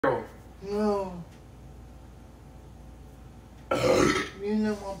No. You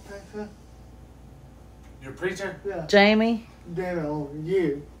know my preacher? Your preacher? Yeah. Jamie? They're over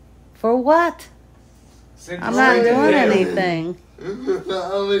you. For what? I'm not doing anything.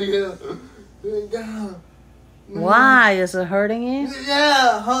 Why? Is it hurting you?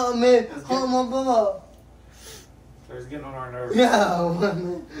 Yeah, hurt me. Hurt my brother. It's getting on our nerves. Yeah.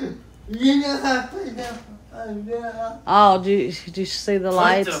 You know how to Oh, did you see the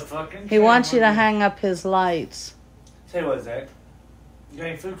lights? He wants you to hang up his lights. Tell you what, Zach. You got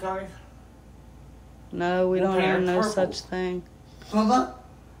any food coloring? No, we don't have no such thing. Papa?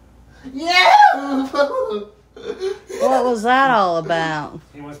 Yeah! What was that all about?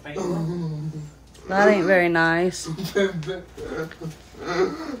 He wants paint. That ain't very nice.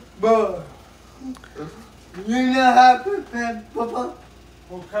 Bro, you know how to prepare, Papa?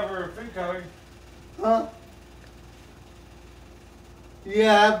 We'll cover food coloring. Huh?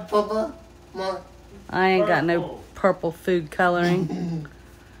 Yeah, Papa. I ain't got no purple food coloring.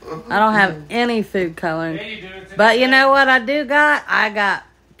 I don't have any food coloring. Yeah, you do. But you know what I do got? I got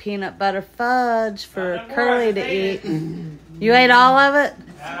peanut butter fudge for Curly to eat. You ate all of it?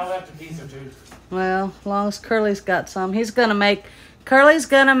 I left a piece or two. Well, as long as Curly's got some. Curly's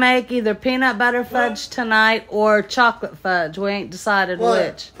gonna make either peanut butter fudge tonight or chocolate fudge. We ain't decided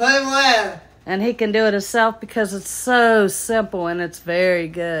which. Play where? And he can do it himself because it's so simple and it's very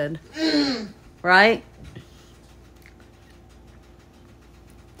good. Right?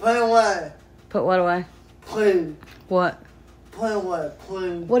 Play away. Put what away? Please. What? Play away,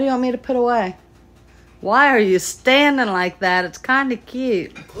 please. What do you want me to put away? Why are you standing like that? It's kind of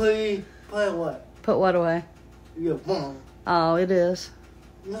cute. Please, play away. Put what away? Your phone. Oh, it is.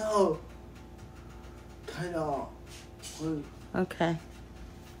 No. Turn it off. Please. Okay.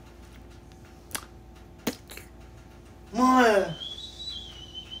 Maya.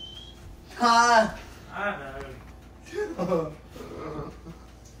 Hi. I know.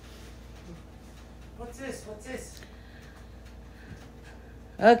 What's this?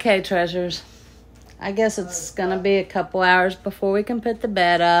 Okay, treasures. I guess it's going to be a couple hours before we can put the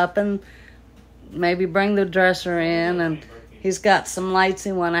bed up and maybe bring the dresser in. And he's got some lights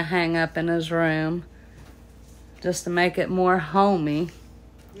he want to hang up in his room just to make it more homey.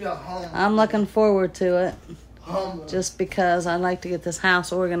 Yeah, home. I'm looking forward to it Home. just because I like to get this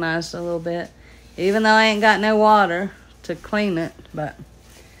house organized a little bit. Even though I ain't got no water to clean it, but...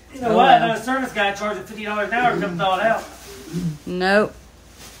 You know what? The service guy charged $50 an hour to come thaw it out. Nope.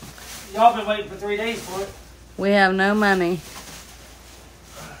 Y'all been waiting for 3 days for it. We have no money.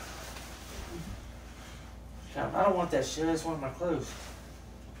 God, I don't want that shit. I just want my clothes.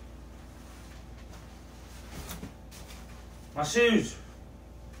 My shoes.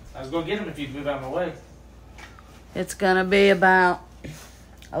 I was going to get them if you'd move out of my way. It's going to be about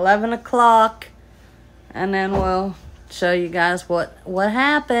 11 o'clock, and then we'll show you guys what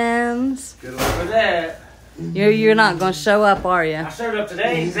happens. Good luck with that. You're not going to show up, are you? I showed up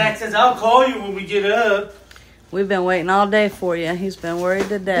today. Zach says, I'll call you when we get up. We've been waiting all day for you. He's been worried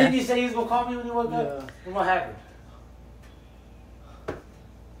to death. Didn't you say he was going to call me when you woke up? And what happened?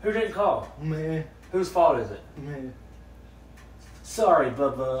 Who didn't call? Me. Whose fault is it? Me. Sorry,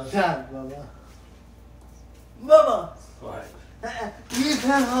 Bubba. Sorry, Bubba. Bubba. What? You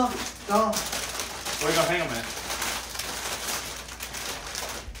can't hold. Don't. Where you going to hang them at?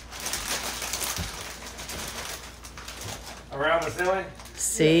 Around the ceiling?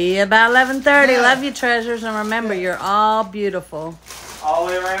 See you about 11:30. Love you, treasures. And remember, you're all beautiful. All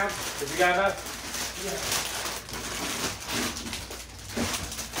the way around? Did you got enough?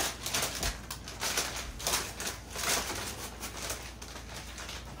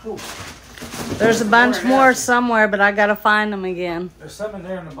 Cool. There's a bunch more somewhere, but I got to find them again. There's something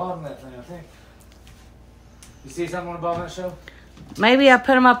there in the bottom of that thing, I think. You see something on the bottom of that shelf? Maybe I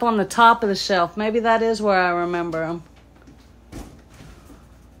put them up on the top of the shelf. Maybe that is where I remember them.